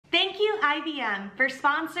IBM for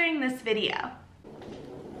sponsoring this video.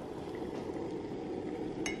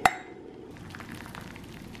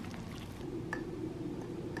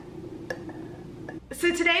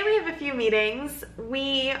 So today we have a few meetings.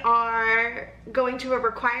 We are going to a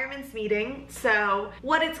requirements meeting, so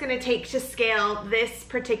what it's going to take to scale this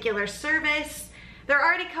particular service. There are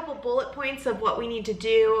already a couple bullet points of what we need to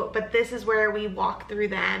do, but this is where we walk through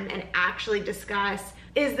them and actually discuss,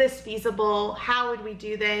 is this feasible? How would we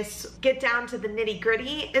do this? Get down to the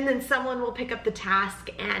nitty-gritty, and then someone will pick up the task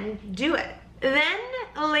and do it. Then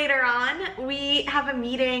later on, we have a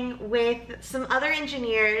meeting with some other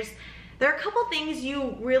engineers. There are a couple things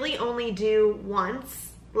you really only do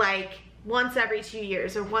once, like once every 2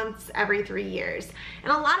 years or once every 3 years.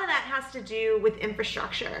 And a lot of that has to do with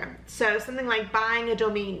infrastructure. So something like buying a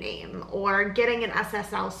domain name or getting an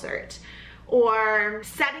SSL cert or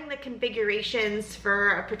setting the configurations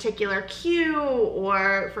for a particular queue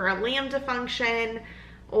or for a Lambda function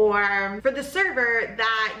or for the server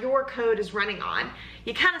that your code is running on.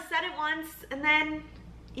 You kind of set it once and then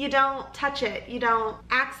you don't touch it, you don't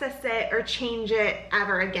access it or change it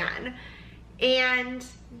ever again. And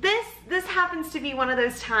this happens to be one of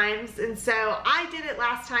those times, and so I did it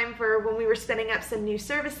last time for when we were spinning up some new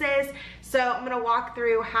services. So I'm gonna walk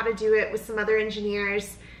through how to do it with some other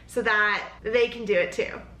engineers so that they can do it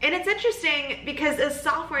too. And it's interesting because as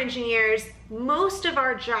software engineers, most of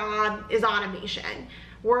our job is automation.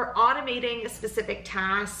 We're automating a specific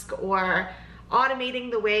task or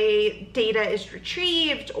automating the way data is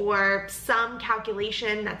retrieved or some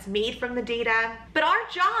calculation that's made from the data. But our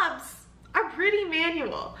jobs are pretty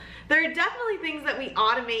manual. There are definitely things that we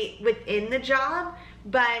automate within the job,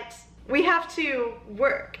 but we have to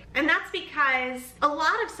work. And that's because a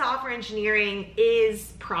lot of software engineering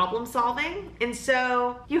is problem solving. And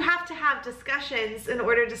so you have to have discussions in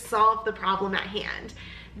order to solve the problem at hand.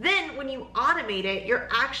 Then when you automate it, you're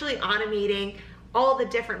actually automating all the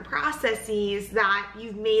different processes that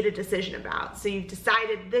you've made a decision about. So you've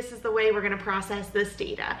decided this is the way we're gonna process this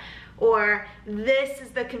data, or this is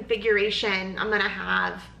the configuration I'm gonna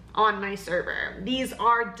have on my server. These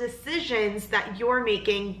are decisions that you're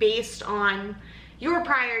making based on your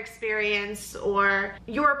prior experience or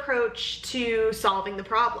your approach to solving the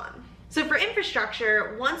problem. So for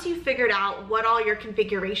infrastructure, once you've figured out what all your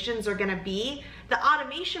configurations are gonna be, the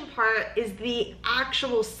automation part is the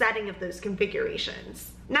actual setting of those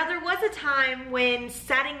configurations. Now there was a time when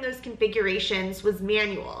setting those configurations was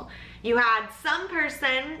manual. You had some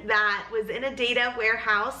person that was in a data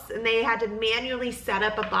warehouse and they had to manually set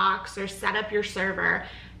up a box or set up your server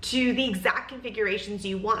to the exact configurations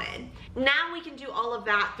you wanted. Now we can do all of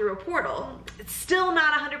that through a portal. It's still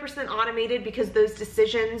not 100% automated because those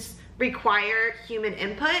decisions require human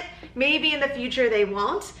input. Maybe in the future they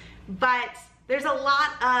won't, but there's a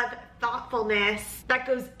lot of thoughtfulness that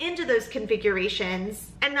goes into those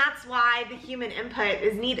configurations, and that's why the human input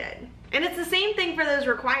is needed. And it's the same thing for those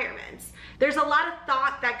requirements. There's a lot of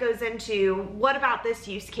thought that goes into what about this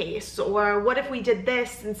use case, or what if we did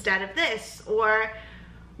this instead of this, or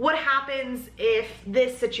what happens if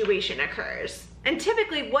this situation occurs. And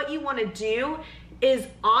typically what you want to do is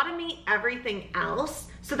automate everything else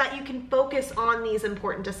so that you can focus on these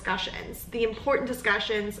important discussions. The important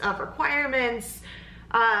discussions of requirements,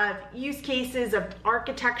 of use cases, of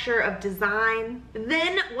architecture, of design.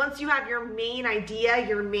 Then once you have your main idea,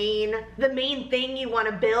 the main thing you want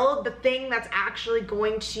to build, the thing that's actually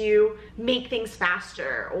going to make things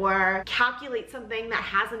faster or calculate something that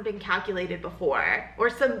hasn't been calculated before,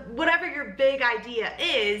 or whatever your big idea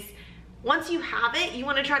is, once you have it, you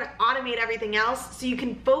want to try to automate everything else so you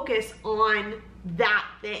can focus on that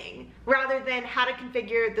thing rather than how to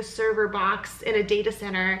configure the server box in a data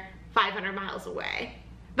center 500 miles away.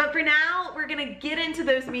 But for now, we're gonna get into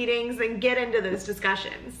those meetings and get into those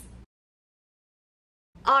discussions.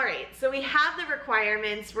 All right, so we have the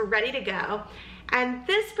requirements, we're ready to go. And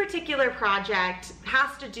this particular project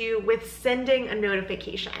has to do with sending a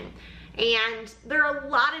notification. And there are a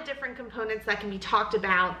lot of different components that can be talked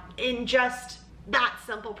about in just that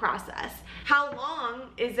simple process. How long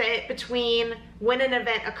is it between when an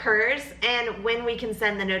event occurs and when we can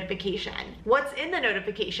send the notification? What's in the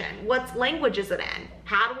notification? What language is it in?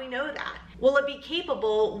 How do we know that? Will it be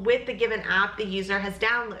capable with the given app the user has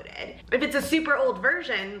downloaded? If it's a super old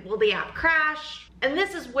version, will the app crash? And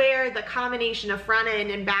this is where the combination of front end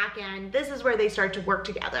and back end, this is where they start to work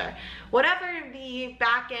together. Whatever the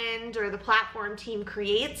back end or the platform team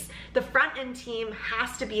creates, the front end team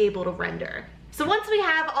has to be able to render. So once we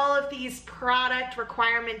have all of these product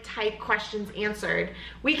requirement type questions answered,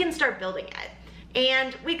 we can start building it.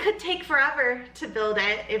 And we could take forever to build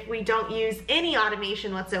it if we don't use any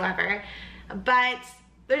automation whatsoever. But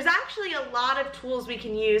there's actually a lot of tools we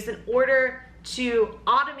can use in order to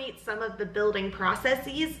automate some of the building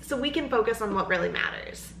processes so we can focus on what really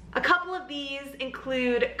matters. A couple of these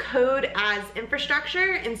include code as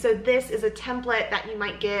infrastructure, and so this is a template that you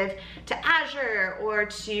might give to Azure or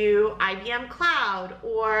to IBM Cloud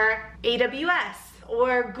or AWS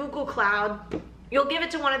or Google Cloud. You'll give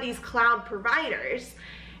it to one of these cloud providers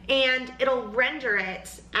and it'll render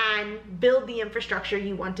it and build the infrastructure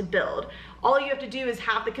you want to build. All you have to do is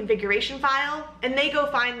have the configuration file and they go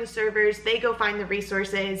find the servers, they go find the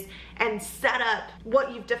resources and set up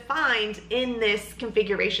what you've defined in this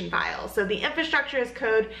configuration file. So the infrastructure is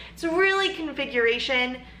code. It's really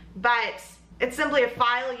configuration, but it's simply a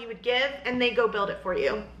file you would give and they go build it for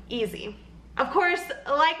you. Easy. Of course,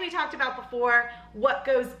 like we talked about before, what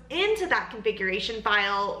goes into that configuration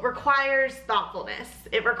file requires thoughtfulness.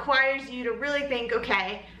 It requires you to really think,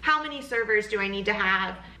 okay, how many servers do I need to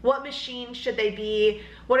have? What machines should they be?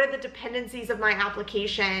 What are the dependencies of my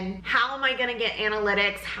application? How am I gonna get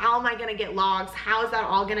analytics? How am I gonna get logs? How is that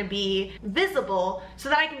all gonna be visible so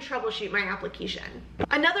that I can troubleshoot my application?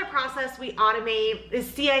 Another process we automate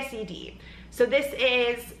is CI/CD. So this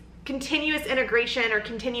is continuous integration or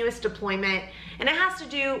continuous deployment, and it has to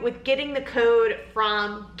do with getting the code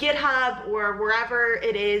from GitHub or wherever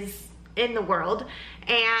it is in the world,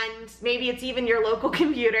 and maybe it's even your local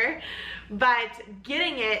computer, but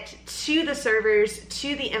getting it to the servers,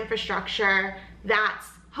 to the infrastructure that's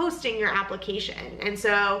hosting your application. And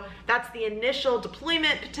so that's the initial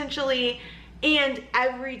deployment potentially, and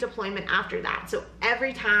every deployment after that. So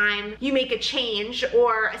every time you make a change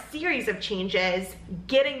or a series of changes,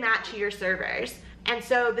 getting that to your servers. And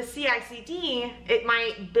so the CI/CD, it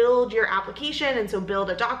might build your application, and so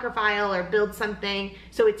build a Docker file or build something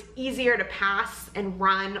so it's easier to pass and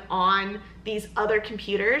run on these other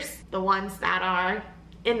computers, the ones that are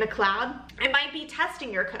in the cloud. It might be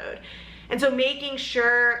testing your code. And so making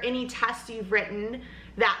sure any tests you've written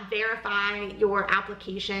that verify your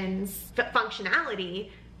application's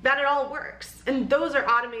functionality, that it all works. And those are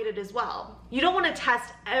automated as well. You don't want to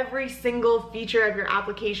test every single feature of your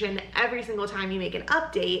application every single time you make an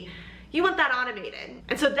update. You want that automated.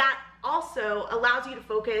 And so that also allows you to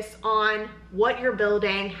focus on what you're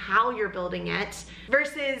building, how you're building it,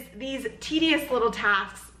 versus these tedious little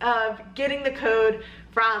tasks of getting the code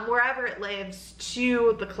from wherever it lives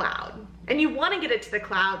to the cloud. And you want to get it to the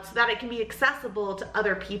cloud so that it can be accessible to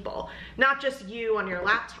other people, not just you on your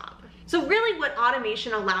laptop. So really what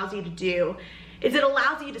automation allows you to do is it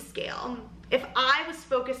allows you to scale. If I was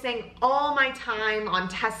focusing all my time on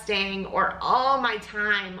testing or all my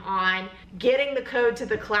time on getting the code to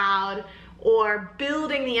the cloud or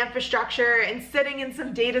building the infrastructure and sitting in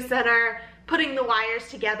some data center putting the wires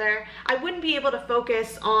together, I wouldn't be able to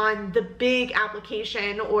focus on the big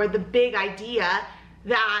application or the big idea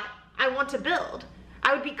that I want to build.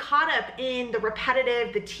 I would be caught up in the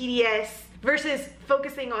repetitive, the tedious, versus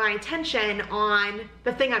focusing my attention on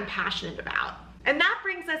the thing I'm passionate about. And that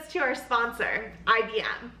brings us to our sponsor,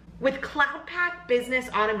 IBM. With CloudPak Business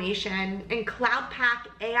Automation and CloudPak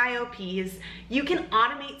AIOPs, you can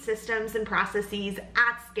automate systems and processes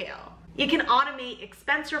at scale. You can automate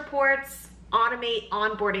expense reports, automate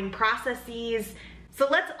onboarding processes. So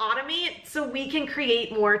let's automate so we can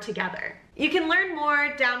create more together. You can learn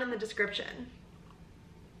more down in the description.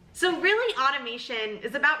 So really, automation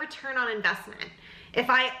is about return on investment. If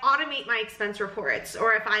I automate my expense reports,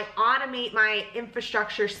 or if I automate my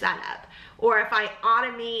infrastructure setup, or if I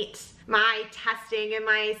automate my testing and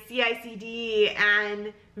my CI/CD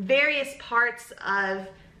and various parts of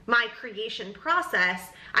my creation process,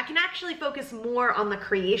 I can actually focus more on the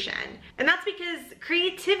creation. And that's because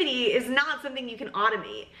creativity is not something you can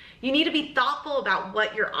automate. You need to be thoughtful about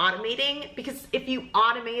what you're automating, because if you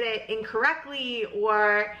automate it incorrectly,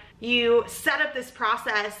 or you set up this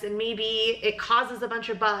process and maybe it causes a bunch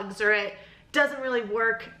of bugs, or it doesn't really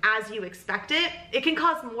work as you expect it, it can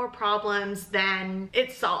cause more problems than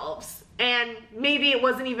it solves. And maybe it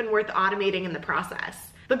wasn't even worth automating in the process.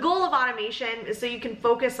 The goal of automation is so you can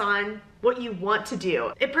focus on what you want to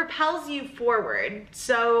do. It propels you forward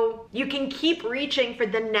so you can keep reaching for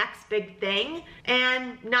the next big thing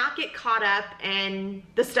and not get caught up in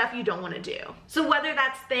the stuff you don't want to do. So whether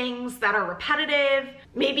that's things that are repetitive,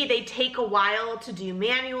 maybe they take a while to do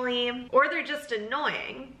manually, or they're just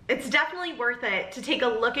annoying, it's definitely worth it to take a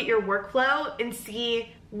look at your workflow and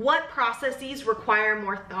see what processes require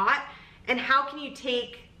more thought and how can you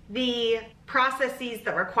take the processes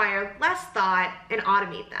that require less thought and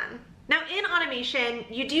automate them. Now in automation,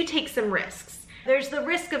 you do take some risks. There's the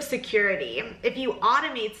risk of security. If you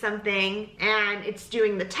automate something and it's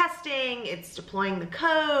doing the testing, it's deploying the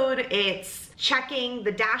code, it's checking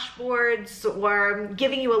the dashboards or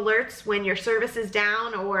giving you alerts when your service is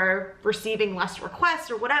down or receiving less requests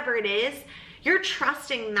or whatever it is, you're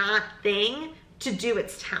trusting that thing to do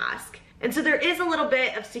its task. And so there is a little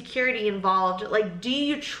bit of security involved. Like, do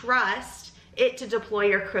you trust it to deploy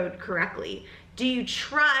your code correctly? Do you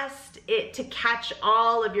trust it to catch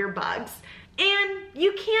all of your bugs? And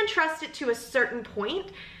you can trust it to a certain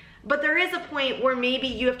point, but there is a point where maybe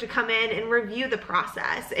you have to come in and review the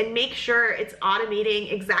process and make sure it's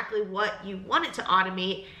automating exactly what you want it to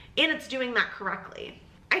automate and it's doing that correctly.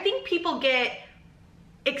 I think people get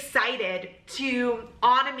excited to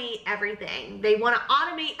automate everything. They want to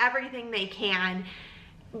automate everything they can,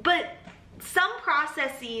 but some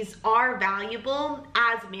processes are valuable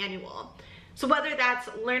as manual. So whether that's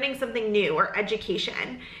learning something new or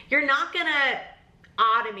education, you're not gonna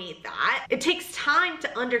automate that. It takes time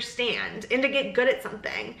to understand and to get good at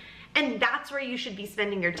something. And that's where you should be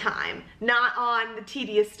spending your time, not on the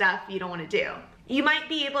tedious stuff you don't want to do. You might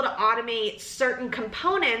be able to automate certain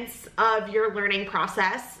components of your learning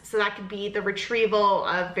process. So that could be the retrieval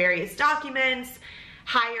of various documents,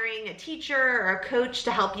 hiring a teacher or a coach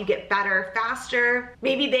to help you get better faster.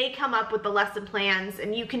 Maybe they come up with the lesson plans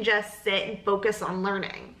and you can just sit and focus on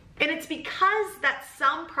learning. And it's because that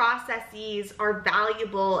some processes are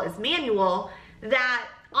valuable as manual that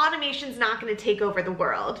automation's not going to take over the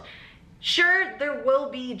world. Sure, there will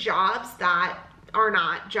be jobs that are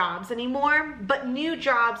not jobs anymore, but new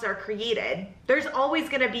jobs are created. There's always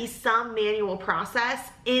going to be some manual process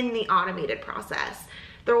in the automated process.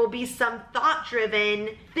 There will be some thought-driven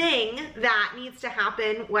thing that needs to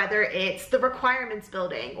happen, whether it's the requirements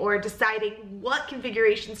building or deciding what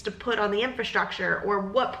configurations to put on the infrastructure or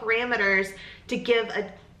what parameters to give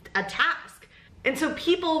a task. And so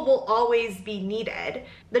people will always be needed.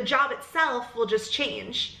 The job itself will just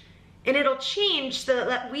change. And it'll change so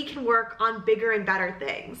that we can work on bigger and better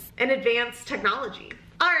things and advanced technology.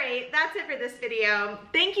 All right, that's it for this video.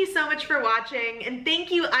 Thank you so much for watching, and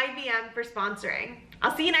thank you IBM for sponsoring.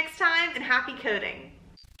 I'll see you next time, and happy coding.